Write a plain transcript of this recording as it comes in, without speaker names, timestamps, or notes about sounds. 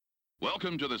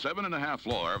Welcome to the 7.5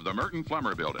 floor of the Merton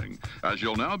Flemmer Building. As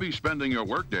you'll now be spending your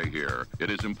workday here, it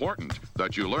is important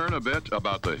that you learn a bit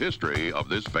about the history of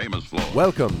this famous floor.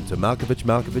 Welcome to Malkovich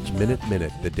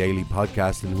Minute, the daily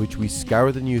podcast in which we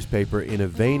scour the newspaper in a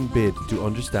vain bid to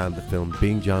understand the film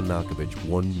Being John Malkovich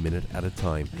 1 minute at a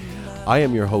time. I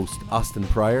am your host, Austin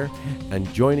Pryor,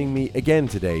 and joining me again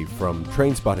today from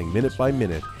Trainspotting Minute by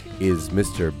Minute is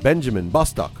Mr. Benjamin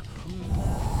Bostock.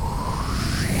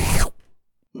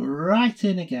 Right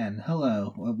in again.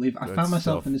 Hello. I found myself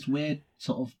stuff. in this weird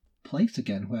sort of place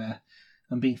again where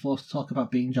I'm being forced to talk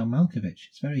about Being John Malkovich.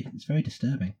 It's very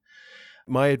disturbing.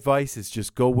 My advice is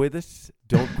just go with it.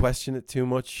 Don't question it too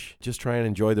much. Just try and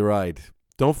enjoy the ride.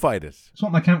 Don't fight it. It's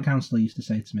what my camp counsellor used to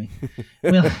say to me.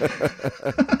 Well,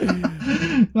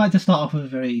 I'd like to start off with a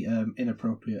very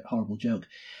inappropriate, horrible joke.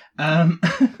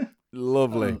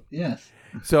 Lovely. Yes.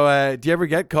 So, do you ever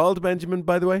get called Benjamin,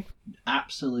 by the way?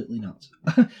 Absolutely not.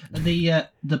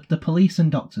 The police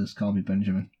and doctors call me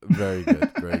Benjamin. Very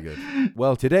good, very good.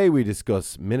 Well, today we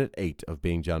discuss Minute 8 of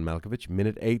Being John Malkovich.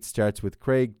 Minute 8 starts with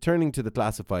Craig turning to the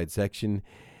classified section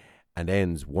and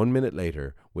ends 1 minute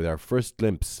later with our first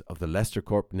glimpse of the Lester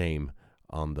Corp name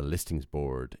on the listings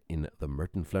board in the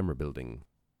Merton Flemmer Building.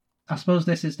 I suppose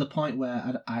this is the point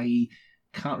where I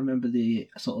can't remember the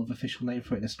sort of official name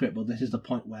for it in the script, but this is the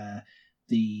point where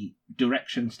the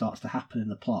direction starts to happen in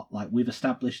the plot. Like we've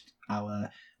established our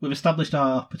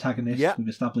protagonist, Yeah. We've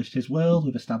established his world,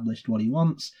 we've established what he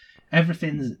wants.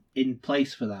 Everything's in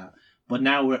place for that. But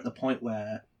now we're at the point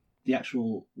where the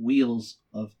actual wheels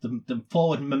of the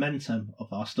forward momentum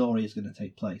of our story is going to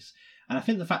take place. And I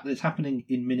think the fact that it's happening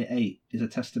in minute 8 is a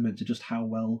testament to just how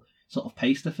well sort of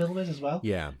paced the film is as well.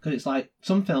 Yeah. Because it's like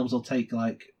some films will take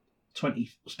spend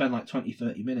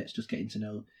 20-30 minutes just getting to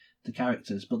know the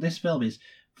characters, but this film is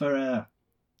for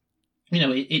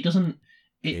it doesn't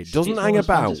hang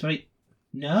about.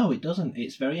 No, it doesn't.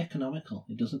 It's very economical.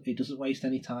 It doesn't waste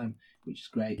any time, which is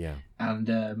great. Yeah.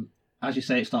 And as you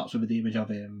say, it starts with the image of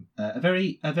him, a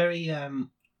very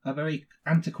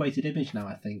antiquated image now,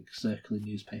 I think, circling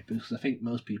newspapers, because I think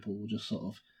most people will just sort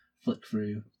of flick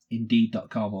through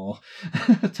Indeed.com or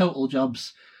Total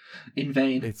Jobs in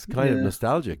vain. It's kind of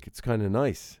nostalgic. It's kind of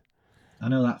nice. I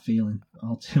know that feeling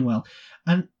all too well.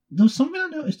 And there was something I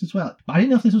noticed as well. I didn't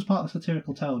know if this was part of the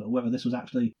satirical tone or whether this was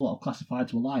actually what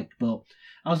classifieds were like, but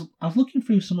I was looking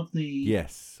through some of the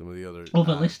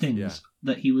other listings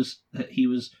that he was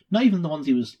not even the ones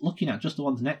he was looking at, just the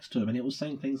ones next to him, and it was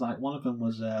saying things like one of them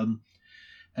was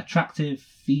attractive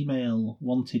female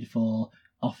wanted for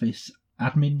office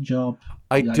admin job.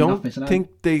 I don't think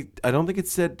it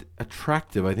said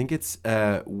attractive. I think it's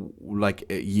they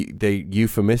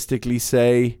euphemistically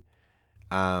say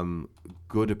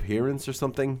good appearance or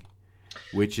something,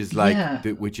 which is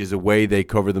which is a way they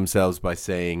cover themselves by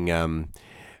saying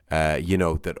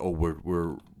that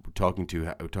we're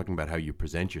talking about how you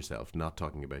present yourself, not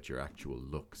talking about your actual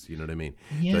looks. You know what I mean?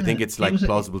 Yeah, so I think it's like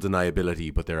plausible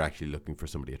deniability, but they're actually looking for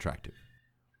somebody attractive.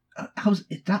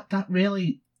 That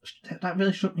really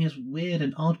struck me as weird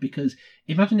and odd, because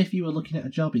imagine if you were looking at a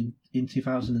job in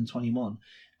 2021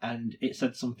 and it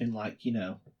said something like,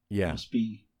 must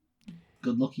be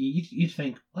good looking. You'd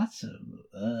think it's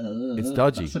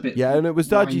dodgy. That's a bit and it was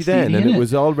dodgy then, and it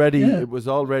was already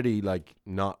like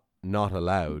not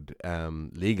allowed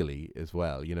legally as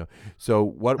well. So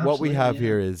what we have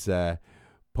here is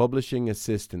publishing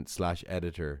assistant /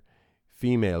 editor,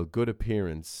 female, good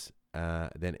appearance.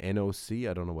 Then NOC,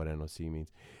 I don't know what NOC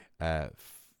means.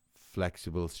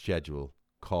 Flexible schedule,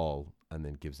 call, and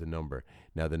then gives the number.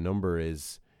 Now the number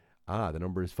is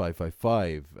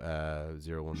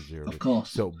 555-010. Of course.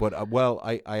 So, but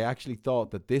I actually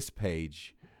thought that this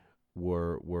page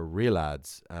were real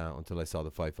ads until I saw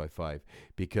the 555,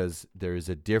 because there is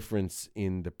a difference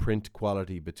in the print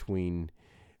quality between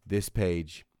this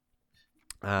page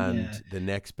and the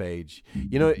next page.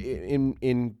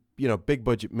 In big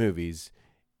budget movies,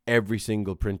 every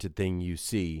single printed thing you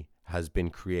see has been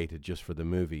created just for the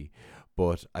movie.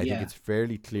 But I think it's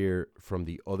fairly clear from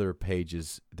the other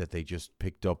pages that they just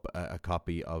picked up a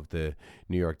copy of the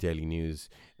New York Daily News,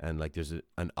 and like there's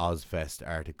an Ozfest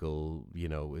article,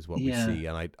 is what we see.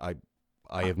 And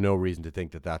I have no reason to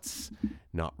think that that's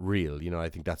not real. I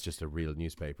think that's just a real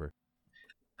newspaper.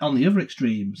 On the other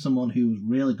extreme, someone who was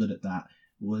really good at that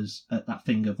was at that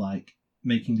thing of like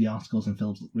making the articles and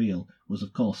films look real was,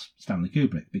 of course, Stanley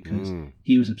Kubrick, because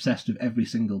he was obsessed with every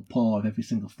single pore of every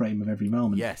single frame of every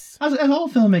moment. Yes. As all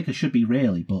filmmakers should be,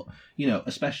 really, but,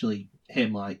 especially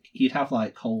him, like, he'd have,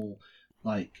 like, whole,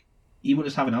 like, he wouldn't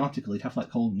just have an article, he'd have,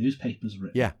 like, whole newspapers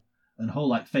written. Yeah. And whole,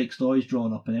 like, fake stories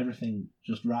drawn up and everything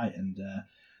just right, and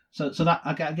So that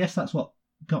I guess that's what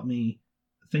got me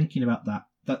thinking about that.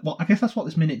 I guess that's what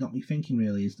this minute got me thinking.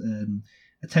 Really, is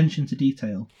attention to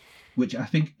detail, which I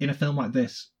think in a film like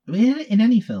this, I mean, in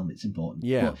any film, it's important.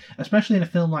 Yeah. But especially in a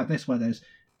film like this, where there's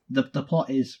the plot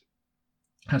has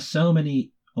so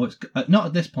many, or it's not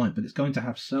at this point, but it's going to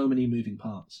have so many moving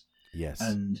parts. Yes.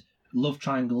 And love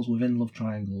triangles within love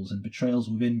triangles, and betrayals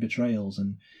within betrayals,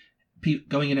 and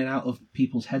going in and out of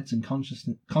people's heads and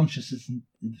consciousness.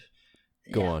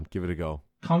 Go on, give it a go.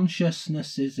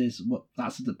 Consciousnesses is what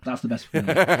that's the best thing.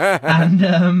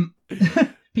 And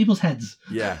people's heads.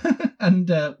 Yeah. And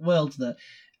worlds that,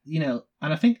 and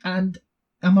I think, and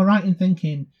am I right in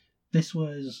thinking this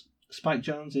was Spike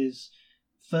Jonze's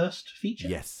first feature?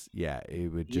 Yes. Yeah.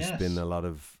 It would just been a lot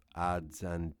of ads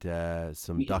and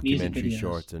some documentary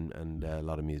shorts and a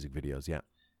lot of music videos. Yeah.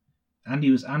 And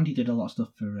he did a lot of stuff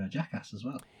for Jackass as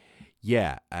well.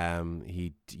 Yeah,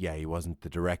 he wasn't the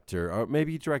director, or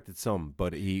maybe he directed some,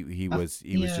 but he was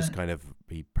just kind of,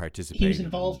 he participated. He was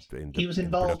involved. He was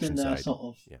involved in their side. sort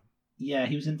of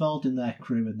he was involved in their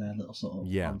crew and their little sort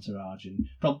of entourage, and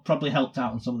probably helped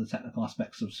out on some of the technical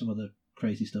aspects of some of the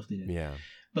crazy stuff they did. Yeah,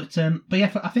 but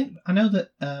yeah, I know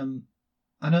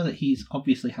that he's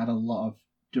obviously had a lot of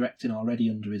directing already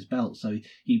under his belt, so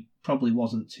he probably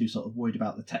wasn't too sort of worried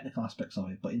about the technical aspects of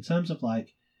it. But in terms of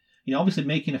obviously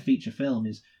making a feature film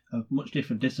is a much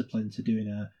different discipline to doing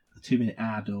a 2-minute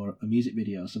ad or a music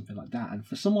video or something like that. And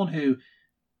for someone who,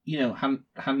 hadn't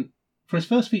for his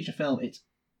first feature film, it's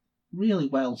really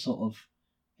well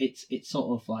it's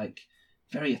sort of like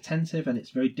very attentive, and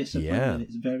it's very disciplined,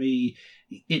 and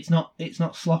it's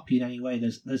not sloppy in any way.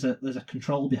 There's a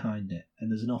control behind it, and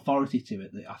there's an authority to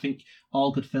it that I think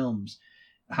all good films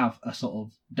have a sort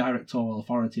of directorial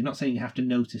authority. I'm not saying you have to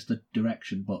notice the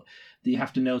direction, but you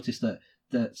have to notice that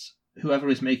whoever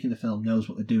is making the film knows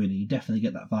what they're doing, and you definitely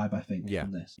get that vibe, I think,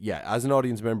 from this. Yeah, as an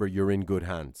audience member, you're in good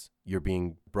hands. You're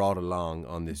being brought along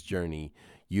on this journey.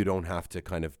 You don't have to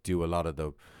kind of do a lot of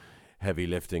the heavy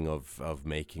lifting of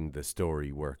making the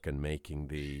story work and making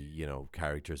the,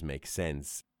 characters make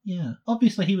sense. Yeah.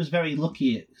 Obviously, he was very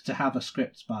lucky to have a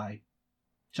script by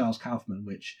Charles Kaufman,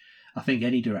 which I think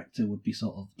any director would be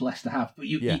sort of blessed to have. But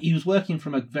he was working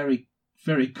from a very,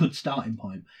 very good starting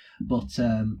point. But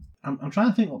I'm trying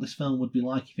to think what this film would be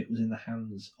like if it was in the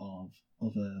hands of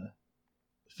other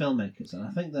filmmakers. And I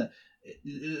think that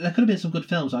there could have been some good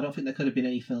films. I don't think there could have been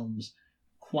any films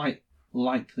quite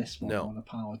like this one, on a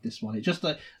par with this one. It's just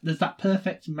there's that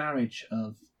perfect marriage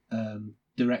of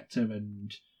director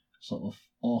and sort of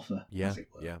author, as it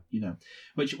were,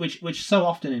 which so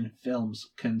often in films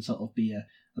can sort of be a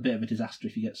bit of a disaster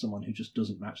if you get someone who just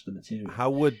doesn't match the material. How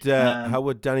would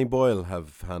Danny Boyle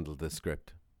have handled this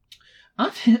script? I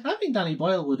think Danny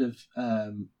Boyle would have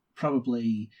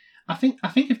probably. I think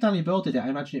if Danny Boyle did it, I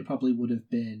imagine it probably would have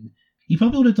been. He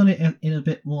probably would have done it in a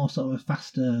bit more sort of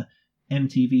faster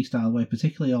MTV style way,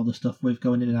 particularly all the stuff with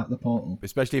going in and out the portal.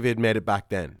 Especially if he had made it back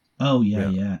then. Oh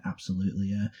yeah, absolutely,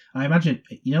 yeah. I imagine,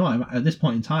 at this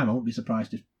point in time, I wouldn't be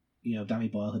surprised if Danny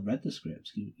Boyle had read the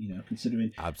script.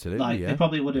 Considering absolutely, they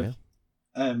probably would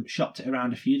have shopped it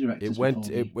around a few directors.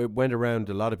 It went around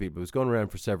a lot of people. It was going around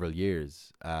for several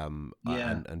years. And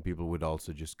people would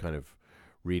also just kind of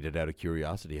read it out of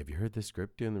curiosity. Have you heard this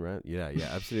script doing the round? Yeah,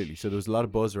 absolutely. So there was a lot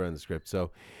of buzz around the script.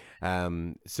 So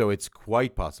it's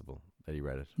quite possible that he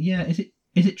read it. Yeah, is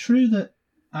it true that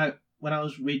when I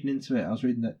was reading into it, I was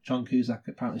reading that John Cusack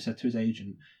apparently said to his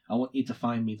agent, "I want you to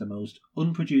find me the most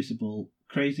unproducible,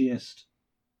 craziest,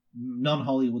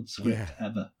 non-Hollywood script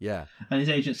ever." Yeah. And his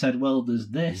agent said, "Well, there's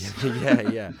this."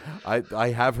 Yeah. I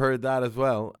have heard that as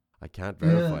well. I can't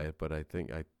verify it, but I think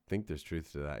there's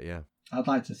truth to that. Yeah. I'd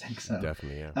like to think so.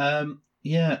 Definitely, yeah.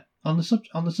 Yeah. On the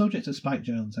subject of Spike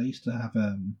Jonze, I used to have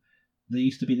there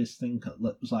used to be this thing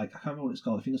that was like, I can't remember what it's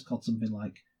called. I think it's called something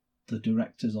like the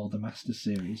Directors or the Masters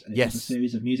series, and it was a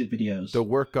series of music videos. The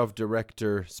work of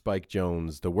director Spike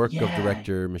Jonze, the work of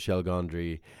director Michel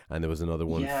Gondry, and there was another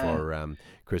one for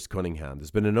Chris Cunningham.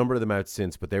 There's been a number of them out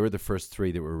since, but they were the first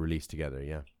 3 that were released together.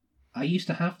 Yeah, I used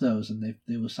to have those, and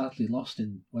they were sadly lost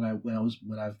when I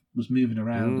was moving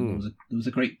around, and there was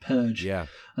a great purge, and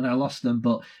I lost them.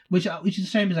 But which is a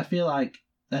shame, because I feel like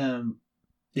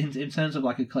in terms of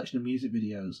like a collection of music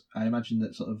videos, I imagine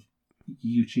that sort of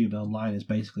YouTube online has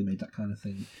basically made that kind of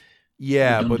thing.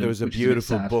 Yeah, but there was a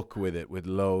beautiful book with it, with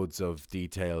loads of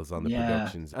details on the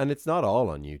productions, and it's not all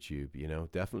on YouTube,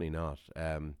 definitely not.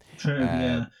 True,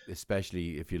 yeah.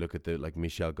 Especially if you look at the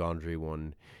Michel Gondry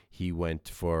one, he went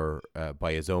for,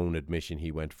 by his own admission,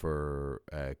 he went for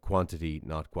quantity,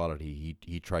 not quality.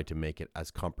 He tried to make it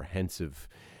as comprehensive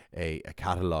a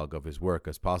catalog of his work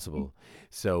as possible.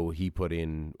 So he put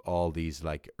in all these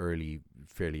like early,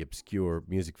 fairly obscure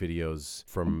music videos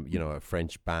from, you know, a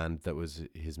French band that was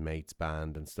his mate's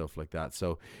band and stuff like that.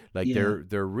 So like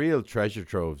they're real treasure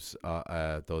troves,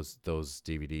 those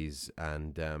DVDs,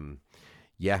 and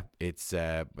it's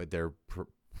they're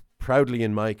proudly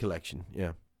in my collection.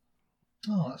 Yeah.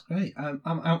 Oh, that's great.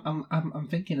 I'm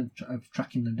thinking of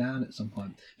tracking them down at some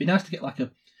point. It'd be nice to get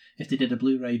if they did a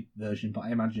Blu-ray version, but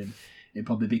I imagine it'd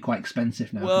probably be quite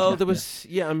expensive now. Well, it was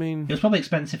probably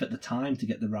expensive at the time to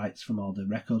get the rights from all the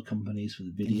record companies for the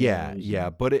videos.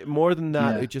 Yeah, but more than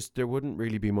that, there wouldn't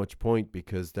really be much point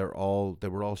because they were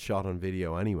all shot on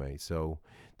video anyway. So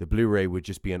the Blu-ray would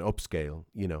just be an upscale,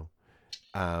 you know,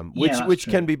 which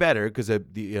can be better because an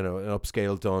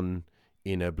upscale done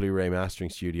in a Blu-ray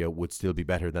mastering studio would still be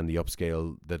better than the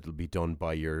upscale that'll be done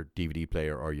by your DVD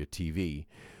player or your TV.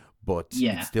 But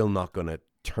it's still not going to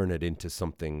turn it into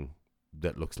something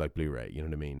that looks like Blu-ray. You know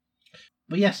what I mean?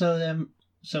 But yeah, so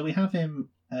we have him.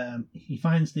 He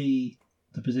finds the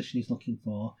position he's looking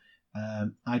for.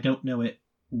 I don't know it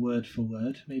word for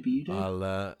word. Maybe you do.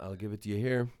 I'll give it to you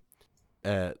here.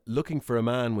 Looking for a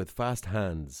man with fast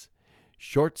hands.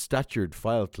 Short-statured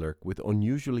file clerk with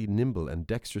unusually nimble and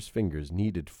dexterous fingers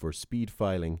needed for speed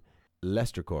filing.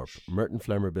 Leicester Corp, Merton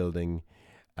Flemmer Building,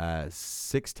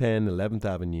 610 11th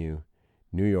Avenue,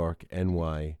 New York,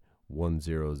 NY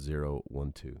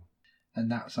 10012.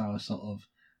 And that's our sort of,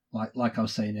 like I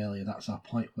was saying earlier, that's our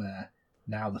point where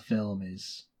now the film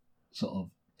is sort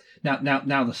of,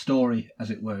 now the story,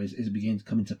 as it were, is beginning to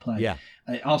come into play. Yeah.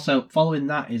 Also, following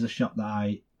that is a shot that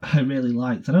I really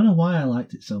liked. I don't know why I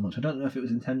liked it so much. I don't know if it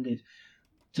was intended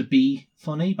to be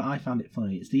funny, but I found it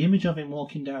funny. It's the image of him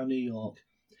walking down New York,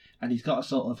 and he's got a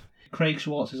sort of... Craig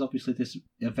Schwartz is obviously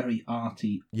a very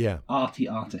arty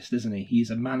artist, isn't he? He's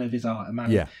a man of his art.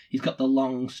 He's got the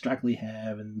long, straggly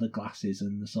hair and the glasses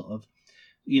and the sort of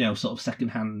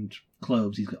second-hand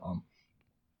clothes he's got on.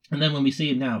 And then when we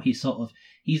see him now, he's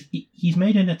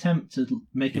made an attempt to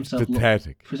make himself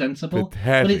look presentable,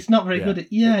 but it's not very good.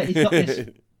 He's got this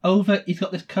he's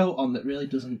got this coat on that really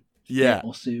doesn't fit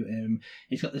or suit him.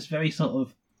 He's got this very sort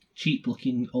of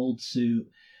cheap-looking old suit.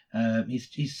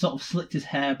 He's sort of slicked his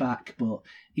hair back, but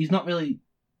he's not really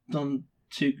done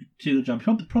too good a job.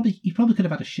 He probably could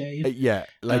have had a shave. He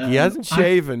hasn't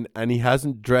shaven and he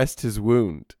hasn't dressed his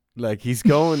wound. Like he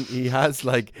has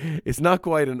it's not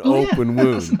quite an open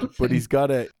wound, but he's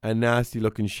got a nasty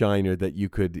looking shiner that you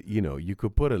could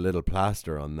put a little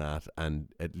plaster on that and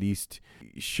at least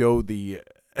show the.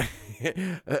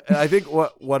 I think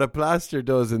what a plaster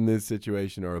does in this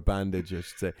situation, or a bandage, I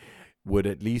should say, would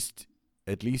at least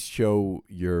show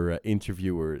your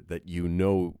interviewer that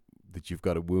that you've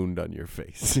got a wound on your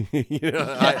face.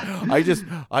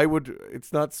 I would.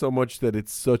 It's not so much that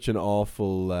it's such an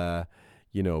awful.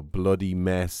 Bloody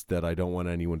mess that I don't want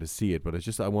anyone to see it, but it's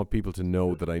just I want people to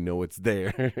know that I know it's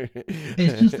there.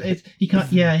 He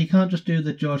can't just do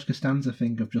the George Costanza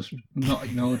thing of just not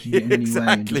acknowledging it in any way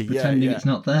and just pretending it's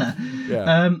not there.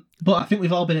 Yeah. But I think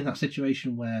we've all been in that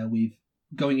situation where we've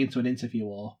going into an interview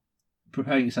or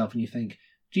preparing yourself and you think,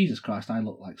 Jesus Christ, I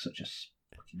look like such a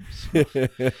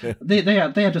fucking they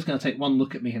are just going to take one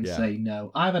look at me and say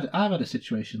no. I've had a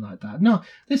situation like that. No,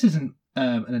 this isn't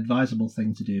an advisable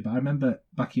thing to do, but I remember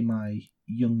back in my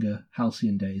younger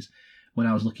halcyon days when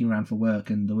I was looking around for work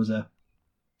and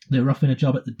they were offering a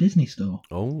job at the Disney store,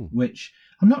 which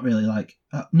I'm not really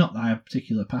not that I have a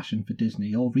particular passion for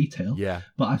Disney or retail,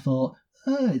 but I thought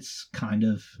it's kind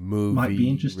of might be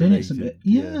interesting. Related,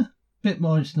 it's a bit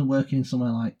more interesting than working in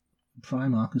somewhere like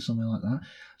Primark or somewhere like that.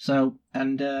 So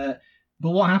but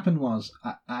what happened was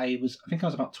I think I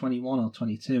was about 21 or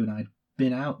 22 and I'd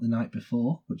been out the night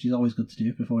before, which is always good to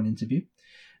do before an interview,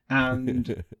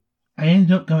 and I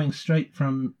ended up going straight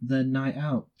from the night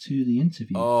out to the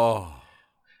interview.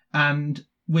 And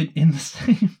in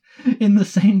the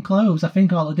same clothes. I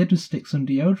think all I did was stick some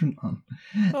deodorant on.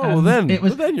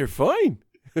 Then you're fine.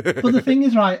 But the thing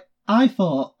is, right, I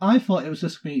thought it was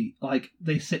just me, like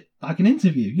they sit like an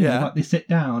interview, you know, like they sit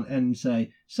down and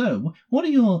say, so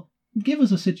give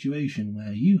us a situation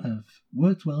where you have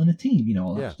worked well in a team, you know,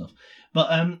 all that stuff.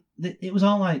 But it was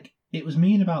all like, it was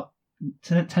me and about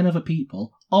 10 other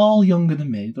people, all younger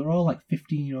than me. They're all like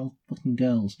 15-year-old fucking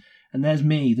girls. And there's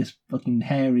me, this fucking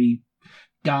hairy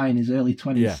guy in his early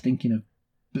 20s stinking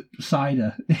of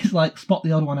cider. It's like, spot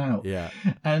the odd one out. Yeah.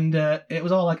 And it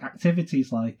was all like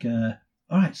activities like,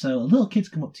 all right, so little kids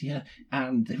come up to you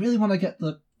and they really want to get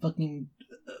the fucking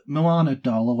Moana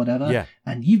doll or whatever. Yeah.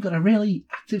 And you've got to really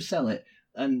active sell it.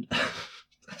 And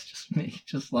that's just me,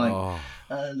 just like.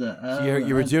 So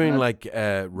you were doing like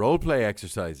role play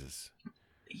exercises.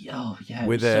 Oh yeah.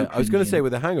 With I was going to say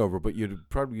with a hangover, but you'd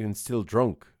probably been still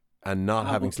drunk and not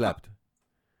having slept.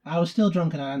 I was still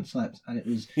drunk and I hadn't slept, and it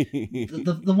was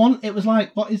the one. It was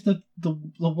like, what is the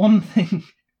one thing,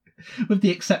 with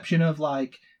the exception of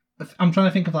like, I'm trying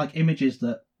to think of like images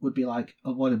that would be like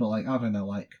avoidable, like I don't know,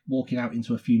 like walking out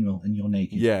into a funeral and you're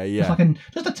naked. Yeah. It's like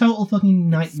just a total fucking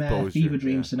nightmare, exposure, fever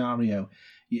dream scenario.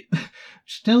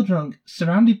 Still drunk,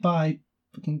 surrounded by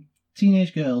fucking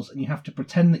teenage girls, and you have to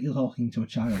pretend that you're talking to a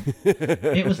child.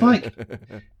 It was like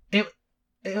it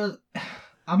was.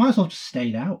 I might as well have just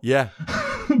stayed out. Yeah.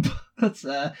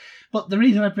 But the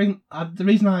reason I bring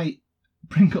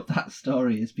up that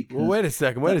story is because. Well, wait a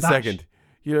second.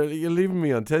 You're leaving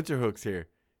me on tenterhooks here.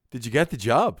 Did you get the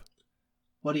job?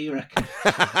 What do you reckon?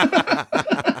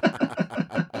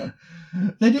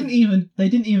 They didn't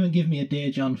even give me a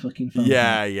Dear John fucking phone.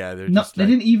 Yeah.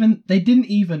 They didn't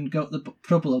even go to the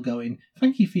trouble of going,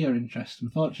 thank you for your interest.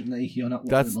 Unfortunately, you're not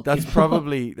what we're looking for.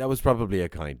 That was probably a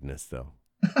kindness though.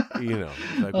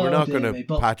 Like we're not going to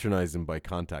patronize him by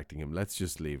contacting him. Let's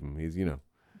just leave him. He's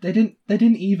They didn't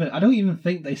even. I don't even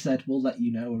think they said we'll let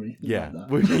you know or anything like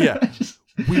that.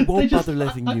 We won't bother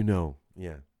letting you know.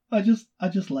 Yeah. I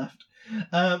just left.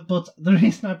 But the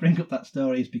reason I bring up that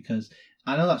story is because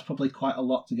I know that's probably quite a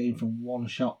lot to gain from one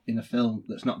shot in a film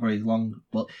that's not very long.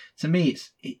 But to me,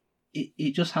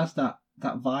 it just has that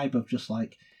vibe of just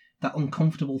like that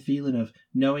uncomfortable feeling of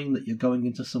knowing that you're going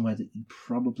into somewhere that you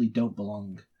probably don't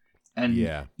belong. And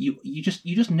you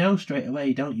just know straight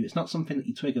away, don't you? It's not something that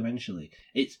you twig eventually.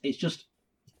 It's just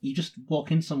you just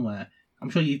walk in somewhere. I'm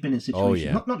sure you've been in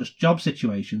situations, not just job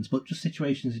situations, but just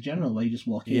situations in general where you just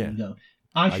walk in and go,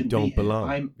 I don't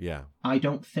belong. I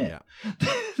don't fit. Yeah.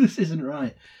 This isn't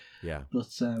right. Yeah. But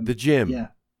the gym. Yeah.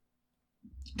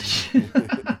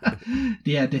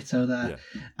 Yeah, ditto there.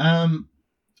 Yeah.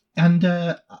 And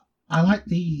I like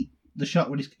the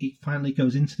shot when he finally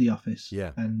goes into the office.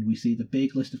 Yeah. And we see the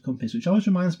big list of companies, which always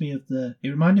reminds me of it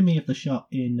reminded me of the shot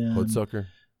in Hudsucker.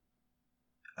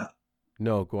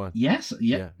 No, go on. Yes,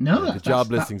 no, the job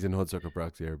listings in Hudsucker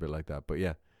Proxy are a bit like that, but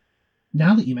yeah.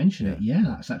 Now that you mention it,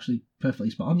 that's actually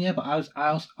perfectly spot on. Yeah, but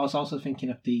I was also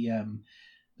thinking of the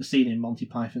scene in Monty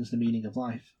Python's The Meaning of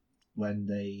Life when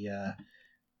they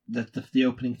the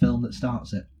opening film that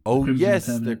starts it. Oh yes,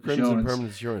 the Crimson Permanent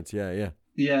Insurance. Yeah.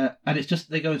 Yeah, and it's just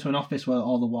they go into an office where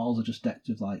all the walls are just decked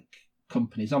with like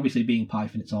companies. Obviously, being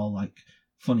Python, it's all like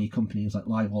funny companies like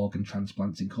Live Organ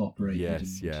Transplants Incorporated.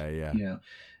 Yes, yeah. You know,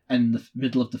 and the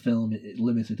middle of the film, it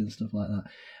limited and stuff like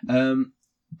that.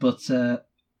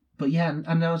 But yeah,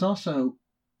 and there was also,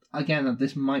 again,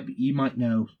 you might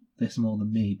know this more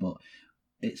than me, but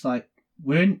it's like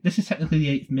this is technically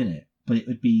the 8th minute, but it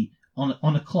would be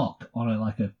on a clock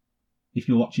if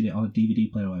you're watching it on a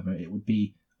DVD player or whatever, it would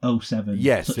be 07.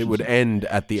 Yes, it would end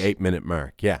at the 8-minute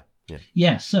mark. Yeah.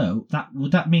 Yeah. So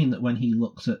would that mean that when he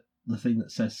looks at the thing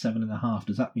that says 7.5,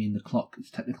 does that mean the clock is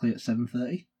technically at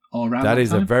 7:30 or around? That is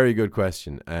time? A very good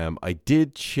question. I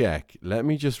did check. Let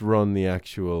me just run the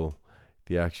actual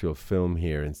film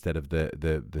here instead of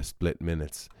the split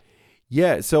minutes.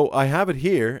 Yeah, so I have it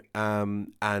here,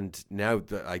 and now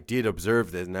that I did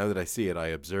observe this, now that I see it, I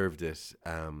observed it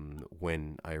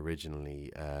when I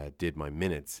originally did my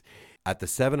minutes. At the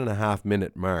 7.5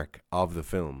 minute mark of the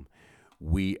film,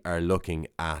 we are looking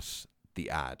at the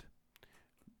ad,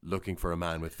 looking for a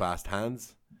man with fast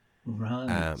hands.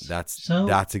 Right. That's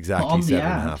exactly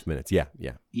 7.5 minutes. Yeah.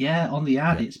 Yeah, on the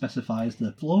ad it specifies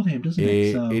the floor name, doesn't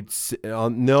it?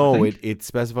 It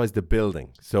specifies the building.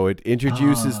 So it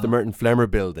introduces the Merton Flemmer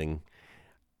building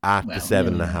at the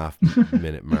 7.5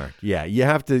 minute mark. Yeah, you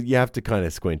have to kind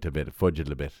of squint a bit, fudge it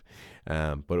a bit,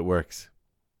 but it works.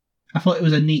 I thought it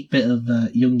was a neat bit of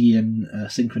Jungian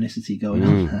synchronicity going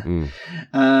on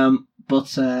there.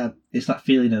 But it's that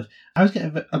feeling of... I was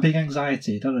getting a big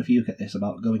anxiety, I don't know if you get this,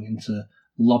 about going into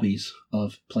lobbies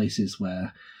of places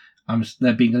where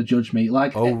they're being going to judge me.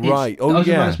 Like, right. It always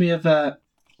reminds me of... it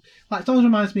always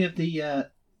reminds me of the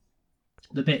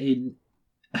bit in...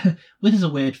 This is a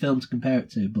weird film to compare it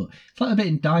to, but it's like a bit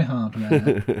in Die Hard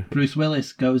where Bruce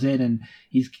Willis goes in and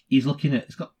he's looking at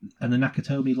and the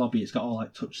Nakatomi lobby, it's got all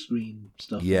like touch screen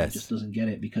stuff. Yes. And he just doesn't get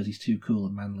it because he's too cool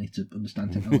and manly to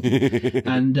understand technology.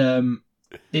 And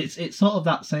it's sort of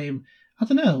that same. I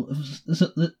don't know.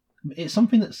 It's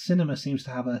something that cinema seems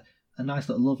to have a nice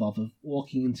little love of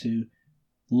walking into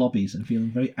lobbies and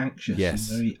feeling very anxious and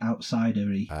very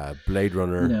outsidery. Blade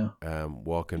Runner,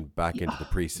 walking back into the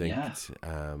precinct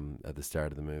at the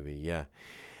start of the movie. Yeah,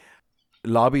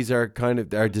 lobbies are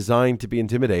designed to be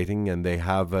intimidating, and they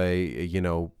have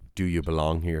do "Do you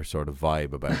belong here?" sort of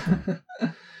vibe about them.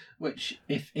 Which,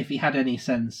 if he had any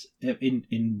sense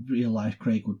in real life,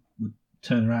 Craig would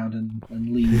turn around and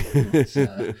leave.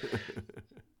 But,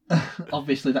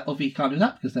 obviously, he can't do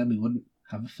that because then we wouldn't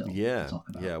have a film to talk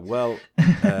about. Yeah. Well,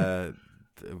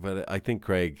 but I think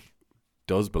Craig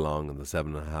does belong on the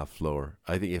 7.5 floor.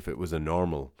 I think if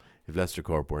Leicester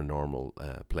Corp were a normal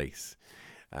place,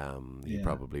 he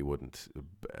probably wouldn't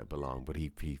belong. But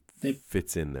he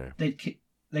fits in there. They'd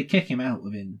kick him out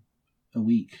within a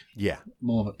week. Yeah.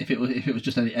 More if it was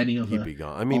just any other. He'd be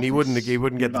gone. I mean, he wouldn't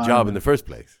get the job in the first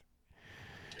place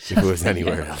if it was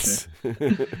anywhere else.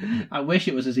 I wish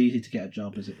it was as easy to get a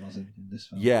job as it was in this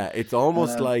film. Yeah, it's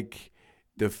almost like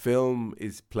the film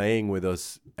is playing with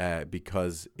us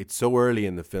because it's so early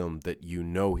in the film that you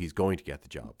know he's going to get the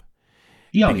job.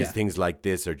 Because things like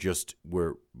this are just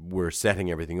we're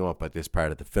setting everything up at this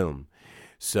part of the film,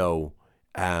 so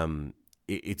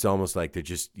it's almost like they're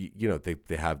just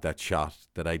they have that shot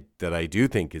that I do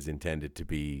think is intended to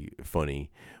be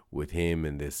funny with him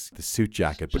in the suit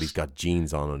jacket, but he's got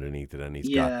jeans on underneath it, and he's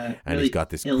got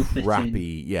this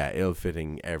crappy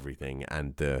ill-fitting everything,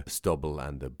 and the stubble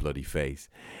and the bloody face.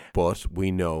 But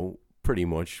we know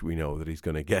that he's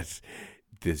going to get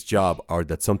this job, or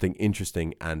that something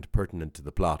interesting and pertinent to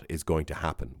the plot is going to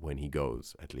happen when he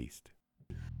goes, at least.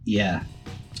 Yeah.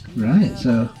 Right,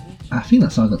 so I think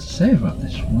that's all I've got to say about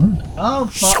this one. Oh,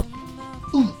 fuck.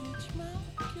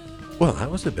 Well,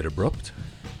 that was a bit abrupt.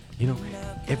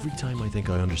 Every time I think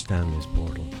I understand this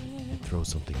portal, it throws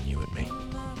something new at me.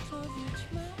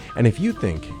 And if you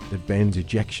think that Ben's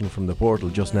ejection from the portal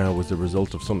just now was the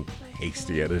result of some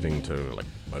hasty editing to,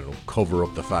 cover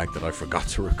up the fact that I forgot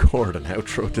to record an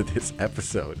outro to this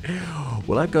episode,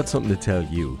 well, I've got something to tell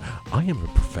you. I am a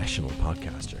professional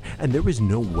podcaster, and there is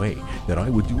no way that I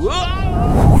would do...